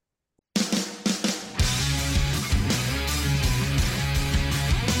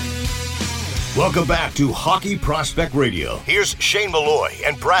Welcome back to Hockey Prospect Radio. Here's Shane Malloy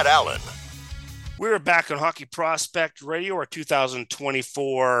and Brad Allen. We're back on Hockey Prospect Radio, our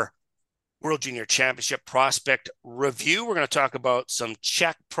 2024 World Junior Championship Prospect Review. We're going to talk about some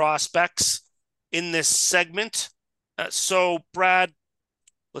Czech prospects in this segment. So, Brad,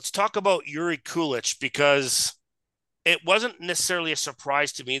 let's talk about Yuri Kulich, because it wasn't necessarily a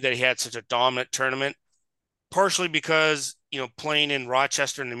surprise to me that he had such a dominant tournament, partially because, playing in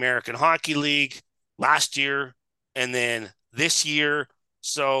Rochester in the American Hockey League last year and then this year.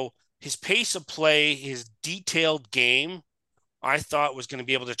 So his pace of play, his detailed game, I thought was going to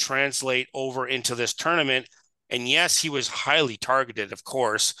be able to translate over into this tournament. And yes, he was highly targeted, of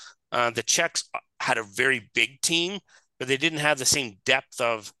course. The Czechs had a very big team, but they didn't have the same depth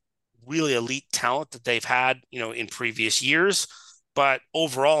of really elite talent that they've had, in previous years. But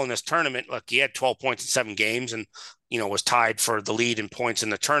overall in this tournament, look, he had 12 points in 7 games and, was tied for the lead in points in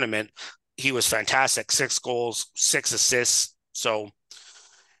the tournament. He was fantastic. 6 goals, 6 assists. So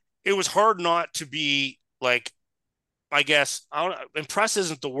it was hard not to be like, I guess, impressed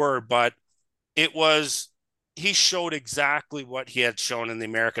isn't the word, but he showed exactly what he had shown in the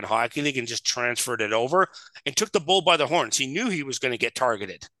American Hockey League and just transferred it over and took the bull by the horns. He knew he was going to get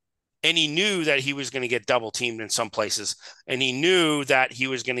targeted. And he knew that he was going to get double teamed in some places. And he knew that he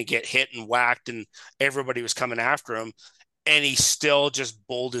was going to get hit and whacked and everybody was coming after him. And he still just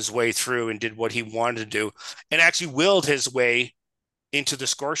bowled his way through and did what he wanted to do and actually willed his way into the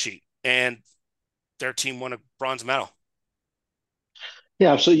score sheet. And their team won a bronze medal.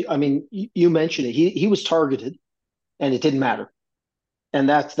 Yeah. So, you mentioned it. He was targeted and it didn't matter. And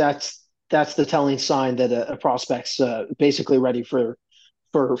that's the telling sign that a prospect's basically ready for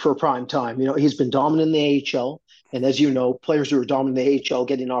prime time. He's been dominant in the AHL. And as you know, players who are dominant in the AHL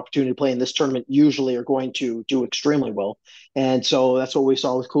getting an opportunity to play in this tournament usually are going to do extremely well. And so that's what we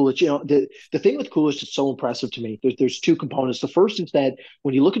saw with Kulich. The thing with Kulich that's so impressive to me, there's 2 components. The first is that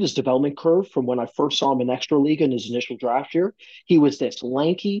when you look at his development curve from when I first saw him in Extra League in his initial draft year, he was this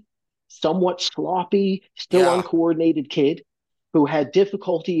lanky, somewhat sloppy, still uncoordinated kid who had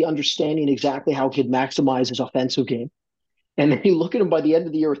difficulty understanding exactly how he could maximize his offensive game. And then you look at him by the end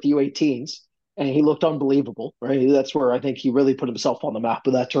of the year with the U18s, and he looked unbelievable, right? That's where I think he really put himself on the map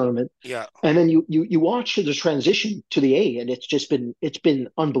of that tournament. Yeah. And then you watch the transition to the A, and it's been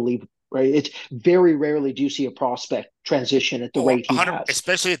unbelievable, right? It's very rarely do you see a prospect transition at the rate he has,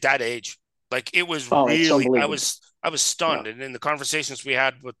 especially at that age. Like it was it's really, unbelievable. I was stunned. Yeah. And in the conversations we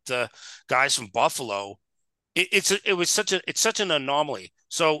had with the guys from Buffalo, it's such an anomaly.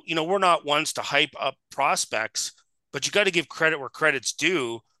 So, we're not ones to hype up prospects, but you got to give credit where credit's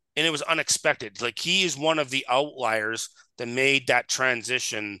due. And it was unexpected. Like he is one of the outliers that made that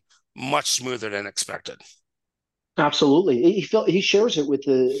transition much smoother than expected. Absolutely. He shares it with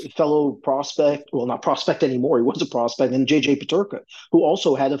the fellow prospect, well, not prospect anymore. He was a prospect, and JJ Peterka, who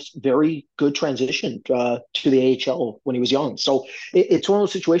also had a very good transition to the AHL when he was young. So it's one of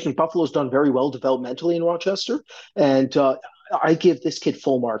those situations. Buffalo's done very well developmentally in Rochester, and I give this kid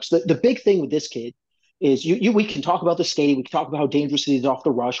full marks. The big thing with this kid is we can talk about the skating, we can talk about how dangerous he is off the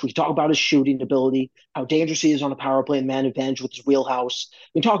rush, we can talk about his shooting ability, how dangerous he is on a power play and man advantage with his wheelhouse.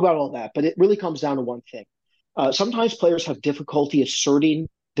 We can talk about all that, but it really comes down to one thing. Sometimes players have difficulty asserting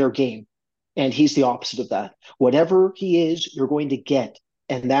their game, and he's the opposite of that. Whatever he is, you're going to get,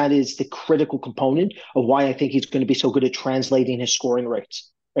 and that is the critical component of why I think he's going to be so good at translating his scoring rates.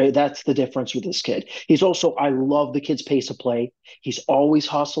 Right? That's the difference with this kid. I love the kid's pace of play. He's always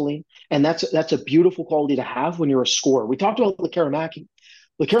hustling, and that's a beautiful quality to have when you're a scorer. We talked about Lekaramaki.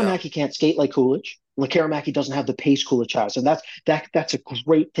 Lekaramaki can't skate like Kulich. Lekaramaki doesn't have the pace Kulich has, and that's a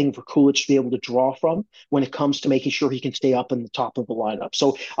great thing for Kulich to be able to draw from when it comes to making sure he can stay up in the top of the lineup.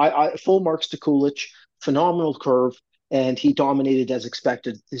 So I full marks to Kulich, phenomenal curve, and he dominated as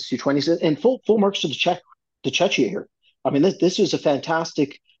expected this U20s, and full marks to Czechia here. I mean, this is a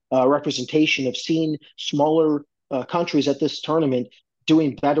fantastic representation of seeing smaller countries at this tournament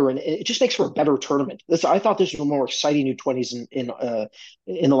doing better, and it just makes for a better tournament. I thought this was a more exciting U20s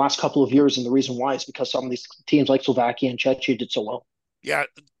in the last couple of years, and the reason why is because some of these teams like Slovakia and Czechia did so well. Yeah,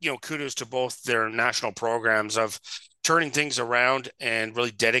 kudos to both their national programs of turning things around and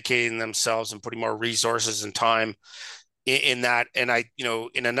really dedicating themselves and putting more resources and time in that. And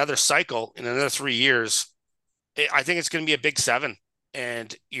in another cycle, in another 3 years, I think it's going to be a big 7,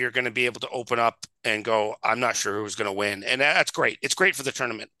 and you're going to be able to open up and go, I'm not sure who's going to win. And that's great. It's great for the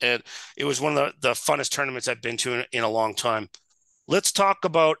tournament. And it was one of the funnest tournaments I've been to in a long time. Let's talk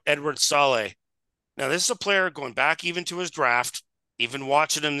about Edward Saleh. Now, this is a player going back even to his draft, even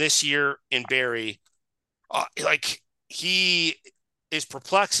watching him this year in Barrie. He is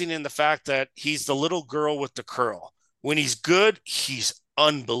perplexing in the fact that he's the little girl with the curl. When he's good, he's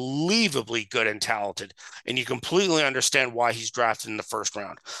unbelievably good and talented. And you completely understand why he's drafted in the first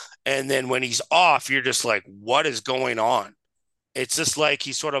round. And then when he's off, you're just like, what is going on? It's just like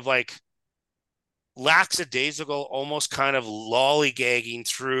he's sort of like lackadaisical, almost kind of lollygagging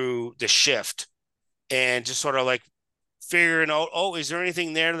through the shift and just sort of like figuring out, oh, is there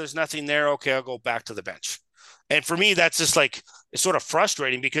anything there? There's nothing there. Okay, I'll go back to the bench. And for me, that's just like, it's sort of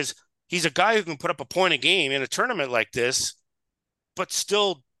frustrating because he's a guy who can put up a point a game in a tournament like this, but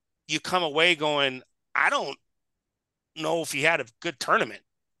still you come away going, I don't know if he had a good tournament.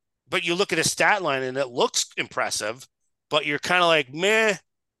 But you look at his stat line and it looks impressive, but you're kind of like, meh,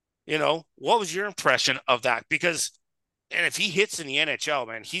 what was your impression of that? Because, and if he hits in the NHL,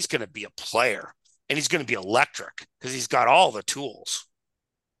 man, he's going to be a player and he's going to be electric because he's got all the tools.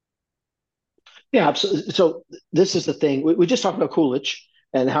 Yeah, absolutely. So this is the thing. We just talked about Kulich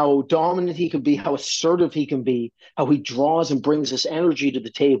and how dominant he can be, how assertive he can be, how he draws and brings this energy to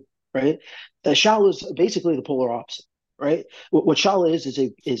the table, right? Shala is basically the polar opposite, right? What Shala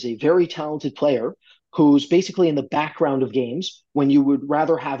is a very talented player who's basically in the background of games when you would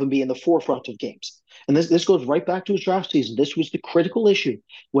rather have him be in the forefront of games. And this goes right back to his draft season. This was the critical issue.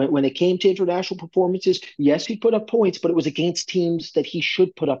 When it came to international performances, yes, he put up points, but it was against teams that he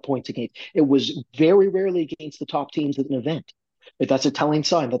should put up points against. It was very rarely against the top teams at an event. That's a telling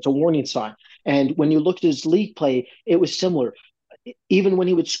sign. That's a warning sign. And when you looked at his league play, it was similar. Even when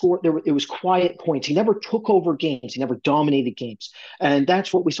he would score, it was quiet points. He never took over games. He never dominated games. And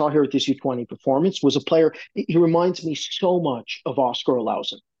that's what we saw here at this U20 performance, was a player. He reminds me so much of Oscar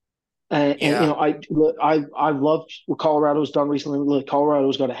Olausen. Yeah. I've loved what Colorado's done recently.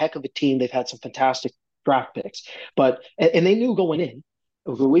 Colorado's got a heck of a team. They've had some fantastic draft picks, and they knew going in.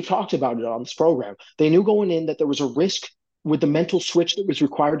 We've talked about it on this program. They knew going in that there was a risk with the mental switch that was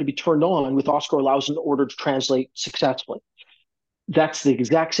required to be turned on with Oscar Olausen in order to translate successfully. That's the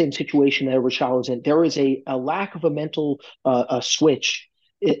exact same situation that Rachal is in. There is a lack of a mental switch,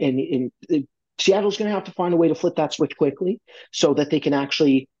 and Seattle's going to have to find a way to flip that switch quickly so that they can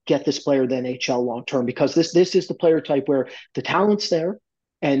actually get this player the NHL long term. Because this is the player type where the talent's there,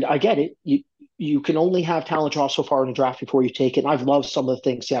 and I get it. You can only have talent draw so far in the draft before you take it. And I've loved some of the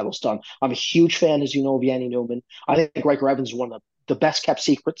things Seattle's done. I'm a huge fan, as you know, of Yanni Newman. I think Riker Evans is one of the best kept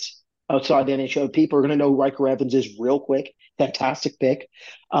secrets outside the NHL. People are going to know Riker Evans is real quick. Fantastic pick.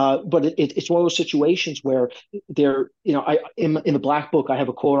 But it's one of those situations where I in the black book, I have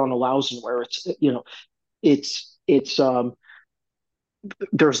a quote on Olausen where it's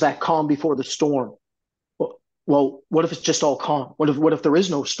there's that calm before the storm. Well, what if it's just all calm? What if there is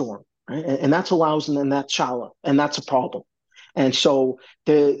no storm? Right? And that's Olausen and that's Shala, and that's a problem. And so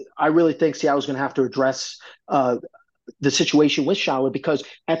I really think Seattle's going to have to address the situation with Shala, because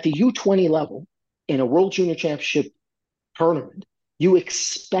at the U20 level in a World Junior Championship tournament, you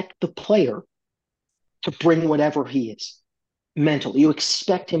expect the player to bring whatever he is mentally. You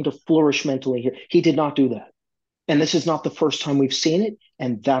expect him to flourish mentally here. He did not do that. And this is not the first time we've seen it,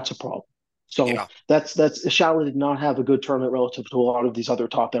 and that's a problem. So Yeah. that's Shala did not have a good tournament relative to a lot of these other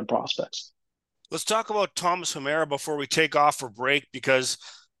top end prospects. Let's talk about Thomas Hamara before we take off for break, because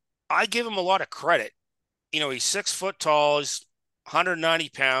I give him a lot of credit. He's 6 foot tall, he's 190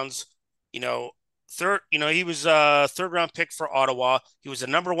 pounds, he was a third round pick for Ottawa. He was the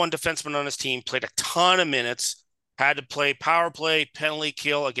number one defenseman on his team, played a ton of minutes, had to play power play, penalty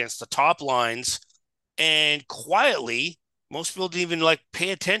kill against the top lines. And quietly, most people didn't even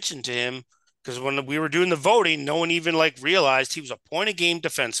pay attention to him, because when we were doing the voting, no one even realized he was a point a game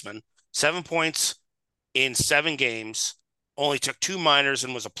defenseman, 7 points in 7 games, only took 2 minors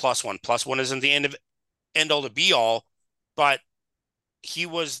and was a +1. +1 isn't the end all to be all, but he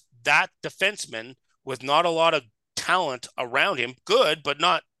was that defenseman with not a lot of talent around him. Good, but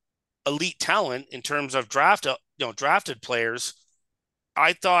not elite talent in terms of drafted players.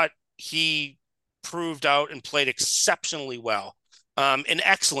 I thought he proved out and played exceptionally well, and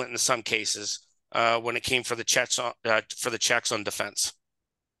excellent in some cases when it came for the Czechs on defense.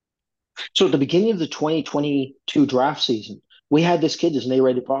 So at the beginning of the 2022 draft season, we had this kid as an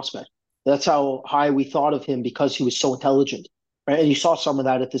A-rated prospect. That's how high we thought of him because he was so intelligent. Right? And you saw some of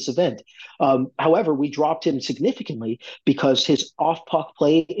that at this event. However, we dropped him significantly because his off-puck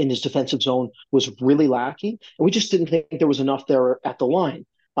play in his defensive zone was really lacking, and we just didn't think there was enough there at the line.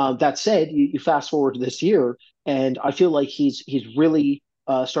 That said, you fast forward to this year, and I feel like he's really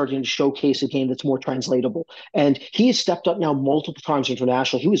starting to showcase a game that's more translatable. And he has stepped up now multiple times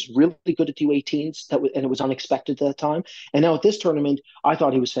internationally. He was really good at the U18s, and it was unexpected at that time. And now at this tournament, I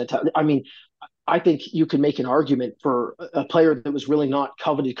thought he was fantastic. I mean, I think you can make an argument for a player that was really not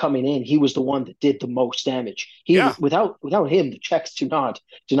coveted coming in. He was the one that did the most damage. Yeah. Without him, the Czechs do not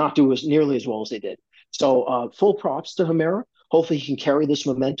do as nearly as well as they did. So full props to Hamera. Hopefully he can carry this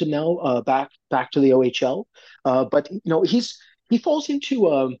momentum now back to the OHL. But he falls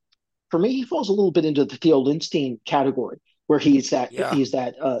into for me, he falls a little bit into the Theo Lindstein category, where he's that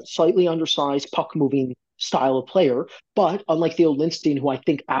slightly undersized puck moving style of player. But unlike Theo Lindstein, who I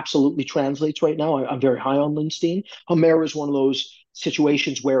think absolutely translates right now, I'm very high on Lindstein. Hamera is one of those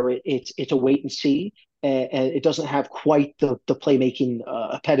situations where it's a wait and see, and it doesn't have quite the playmaking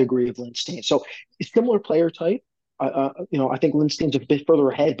pedigree of Lindstein. So similar player type. I think Lindstein's a bit further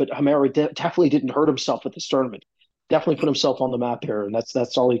ahead, but Hamera definitely didn't hurt himself at this tournament. Definitely put himself on the map here, and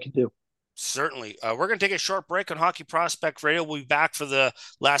that's all he can do. Certainly. We're going to take a short break on Hockey Prospect Radio. We'll be back for the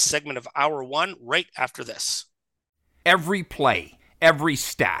last segment of Hour 1 right after this. Every play, every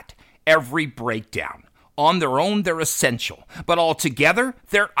stat, every breakdown. On their own, they're essential, but altogether,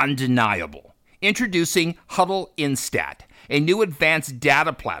 they're undeniable. Introducing Huddle Instat, a new advanced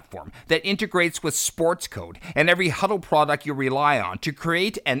data platform that integrates with Sports Code and every Huddle product you rely on to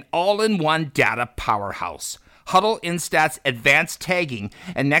create an all-in-one data powerhouse. Huddle Instat's advanced tagging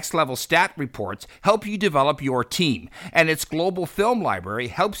and next-level stat reports help you develop your team, and its global film library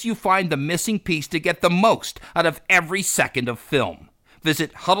helps you find the missing piece to get the most out of every second of film.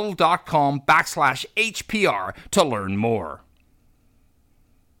 Visit huddle.com/HPR to learn more.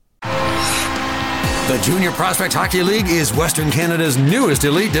 The Junior Prospect Hockey League is Western Canada's newest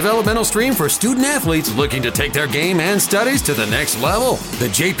elite developmental stream for student athletes looking to take their game and studies to the next level. The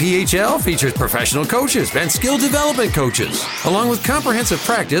JPHL features professional coaches and skill development coaches, along with comprehensive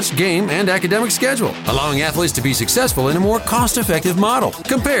practice, game, and academic schedule, allowing athletes to be successful in a more cost-effective model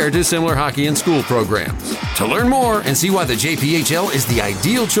compared to similar hockey and school programs. To learn more and see why the JPHL is the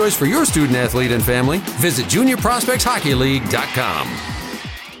ideal choice for your student athlete and family, visit juniorprospectshockeyleague.com.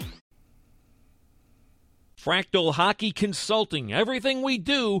 Fractal Hockey Consulting. Everything we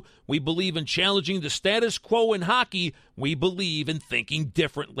do, we believe in challenging the status quo in hockey. We believe in thinking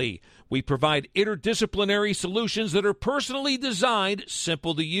differently. We provide interdisciplinary solutions that are personally designed,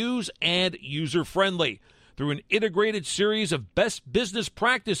 simple to use, and user-friendly. Through an integrated series of best business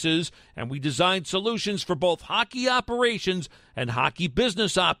practices, and we design solutions for both hockey operations and hockey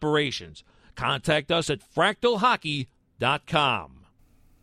business operations. Contact us at fractalhockey.com.